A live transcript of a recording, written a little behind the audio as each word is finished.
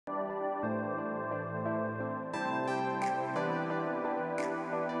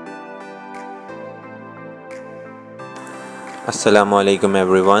Assalamu alaikum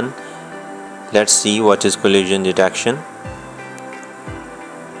everyone. Let's see what is collision detection.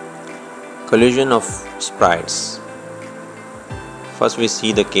 Collision of sprites. First we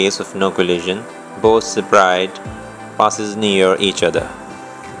see the case of no collision. Both sprite passes near each other.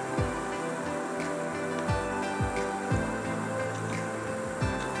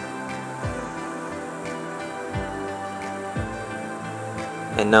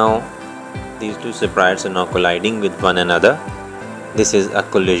 And now these two sprites are now colliding with one another. This is a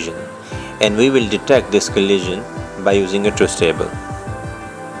collision, and we will detect this collision by using a truth table.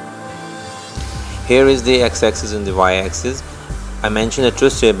 Here is the x-axis and the y-axis. I mentioned a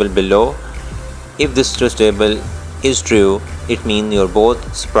truth table below. If this truth table is true, it means your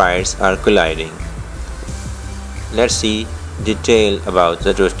both sprites are colliding. Let's see detail about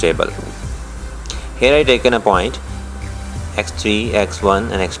the truth table. Here I taken a point x3,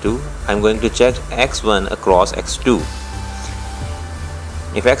 x1 and x2. I'm going to check x1 across x2.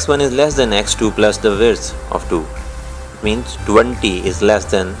 If x1 is less than x2 plus the width of 2, it means 20 is less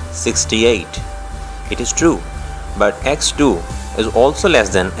than 68. It is true. But x2 is also less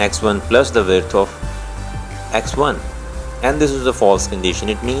than x1 plus the width of x1. And this is a false condition.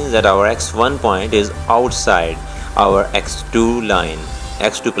 It means that our x1 point is outside our x2 line,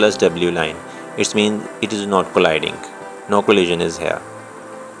 x2 plus w line. It means it is not colliding. No collision is here.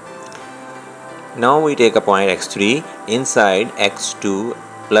 Now we take a point x3 inside x2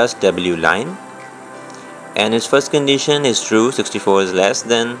 plus w line, and its first condition is true, 64 is less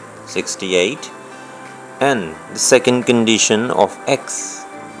than 68, and the second condition of x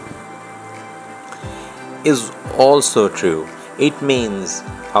is also true. It means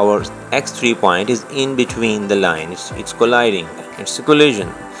our x3 point is in between the lines. It's colliding. It's a collision.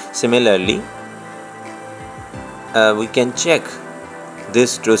 Similarly, we can check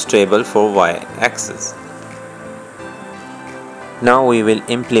this truth table for y-axis. Now we will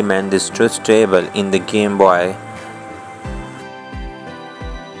implement this truth table in the Game Boy.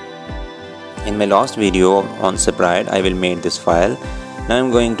 In my last video on Sprite, I will make this file. Now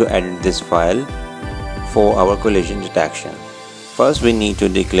I'm going to edit this file for our collision detection. First we need to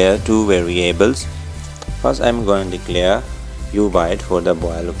declare two variables. First I'm going to declare ubyte for the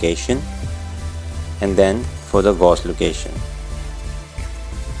boy location, and then for the ghost location.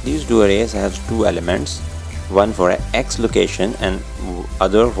 These two arrays have two elements, one for x location and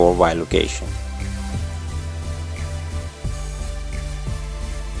other for y location.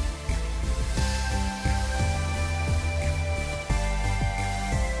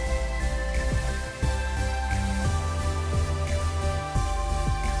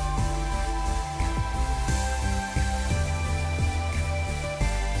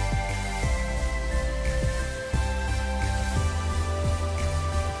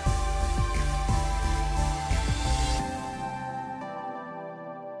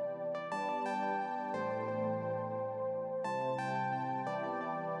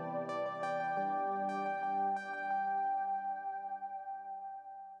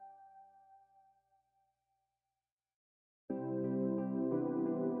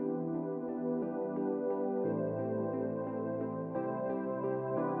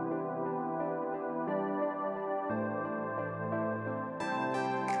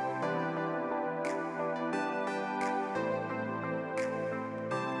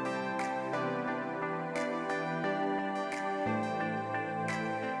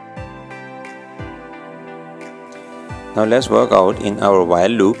 Now let's work out in our while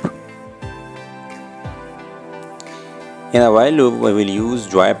loop. In a while loop we will use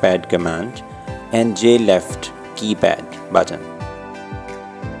joypad command and jleft keypad button.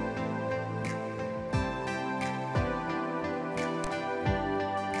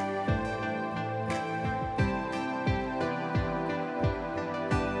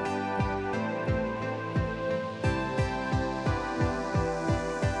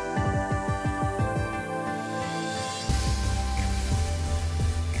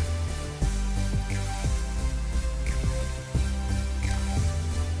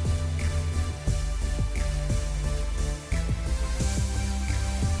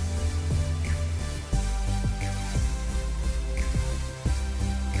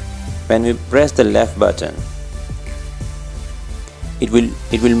 When we press the left button, it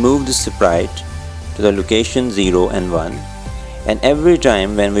will move the sprite to the location 0 and 1, and every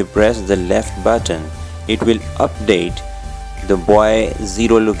time when we press the left button, it will update the boy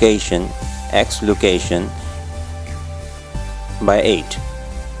 0 location, x location by 8.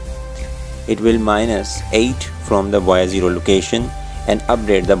 It will minus 8 from the boy 0 location and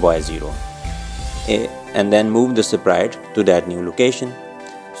update the boy 0, and then move the sprite to that new location.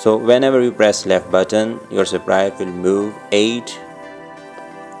 So whenever you press left button, your sprite will move 8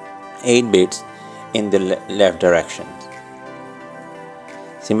 bits in the left direction.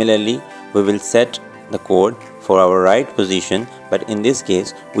 Similarly, we will set the code for our right position, but in this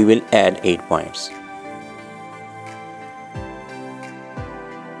case we will add 8 points.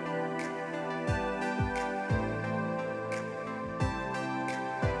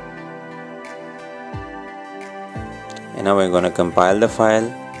 And now we're going to compile the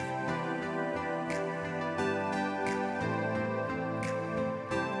file.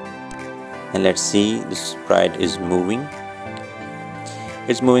 And let's see, the sprite is moving.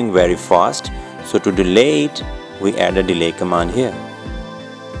 It's moving very fast. So to delay it, we add a delay command here.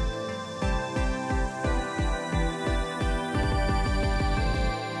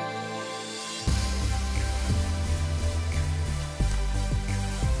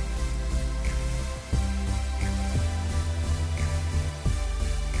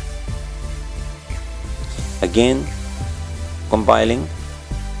 Again, compiling.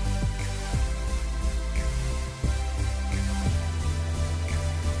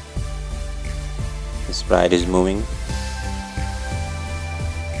 The sprite is moving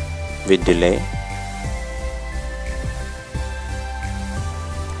with delay.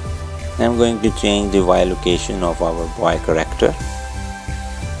 I'm going to change the Y location of our boy character.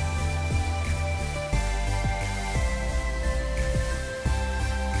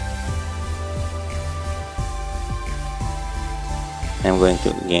 I'm going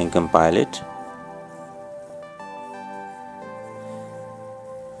to again compile it.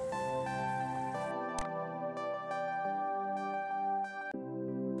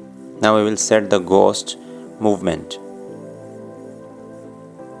 Now we will set the ghost movement.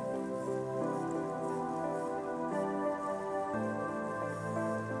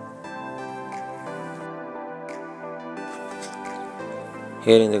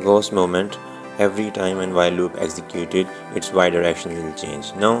 Here in the ghost movement, every time when while loop executed, its Y direction will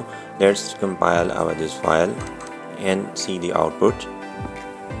change. Now let's compile this file and see the output.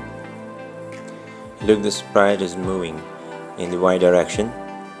 Look, the sprite is moving in the Y direction.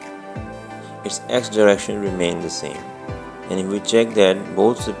 Its X direction remains the same. And if we check that,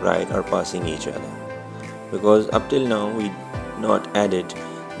 both sprites are passing each other, because up till now we not added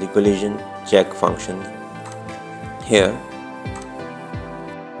the collision check function here.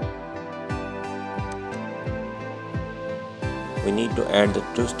 We need to add the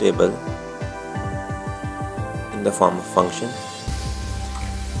truth table in the form of function,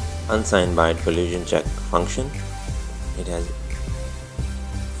 unsigned byte collision check function. It has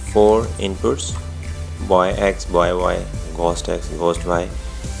 4 inputs: boy X, boy Y, ghost X, ghost Y,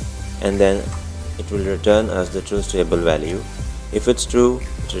 and then it will return us the truth table value. If it's true,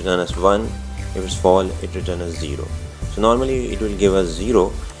 it returns us 1. If it's false, it returns us 0. So normally it will give us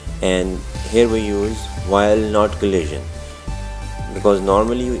 0, and here we use while not collision, because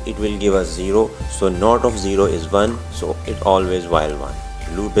normally it will give us 0, so not of 0 is 1, so it always while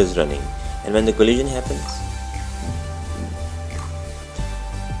 1. Loop is running, and when the collision happens,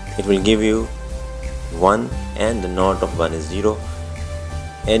 it will give you 1, and the not of 1 is 0,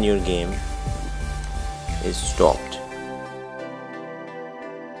 and your game is stopped.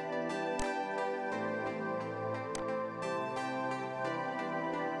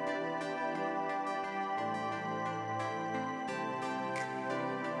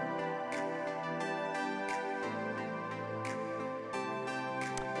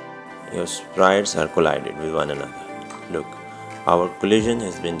 Your sprites are collided with one another. Look, our collision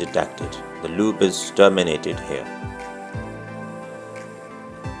has been detected. The loop is terminated here.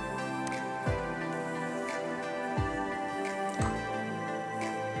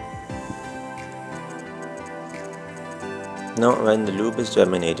 Now when the loop is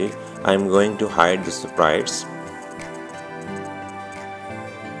terminated, I am going to hide the sprites.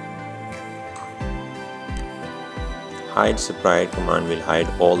 Hide sprite command will hide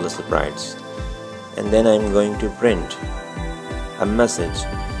all the sprites, and then I am going to print a message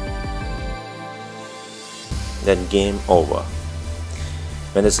that game over.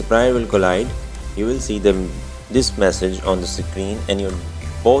 When the sprite will collide, you will see this message on the screen, and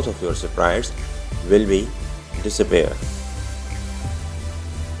both of your sprites will be disappear.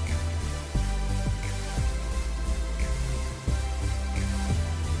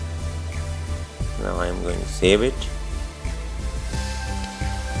 Now I am going to save it.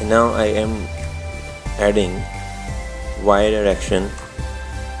 And now I am adding Y direction.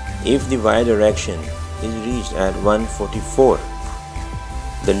 If the Y direction is reached at 144,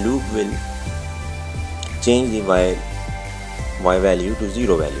 the loop will change the Y value to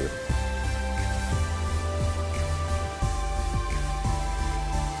 0 value.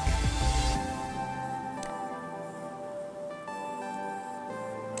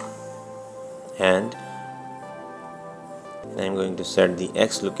 to set the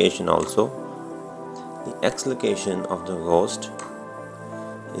X location also. The X location of the ghost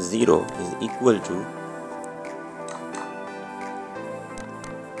is 0 is equal to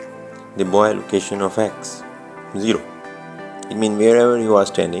the boy location of X, 0. It means wherever you are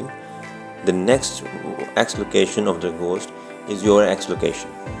standing, the next X location of the ghost is your X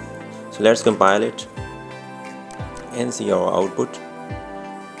location. So let's compile it and see our output.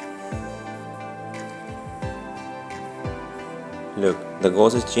 Look, the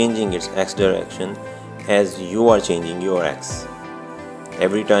ghost is changing its X direction as you are changing your X.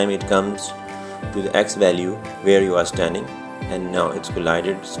 Every time it comes to the X value where you are standing, and now it's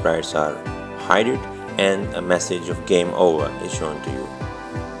collided, sprites are hidden, and a message of game over is shown to you.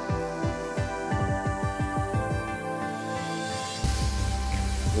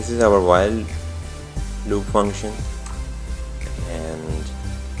 This is our while loop function, and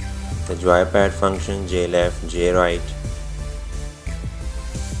the joypad function, J left, J right.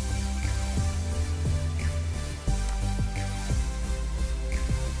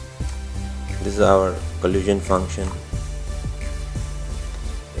 This is our collision function,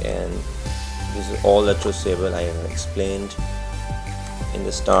 and this is all the truth table I have explained in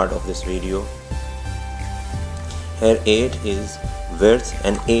the start of this video. Here 8 is width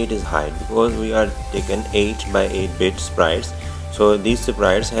and 8 is height, because we are taken 8 by 8 bit sprites, so these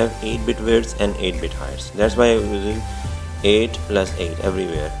sprites have 8-bit widths and 8-bit heights. That's why I'm using 8 plus 8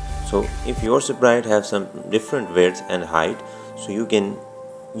 everywhere. So if your sprite have some different width and height, so you can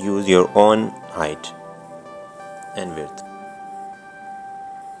use your own height and width.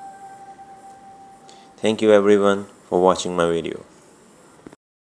 Thank you everyone for watching my video.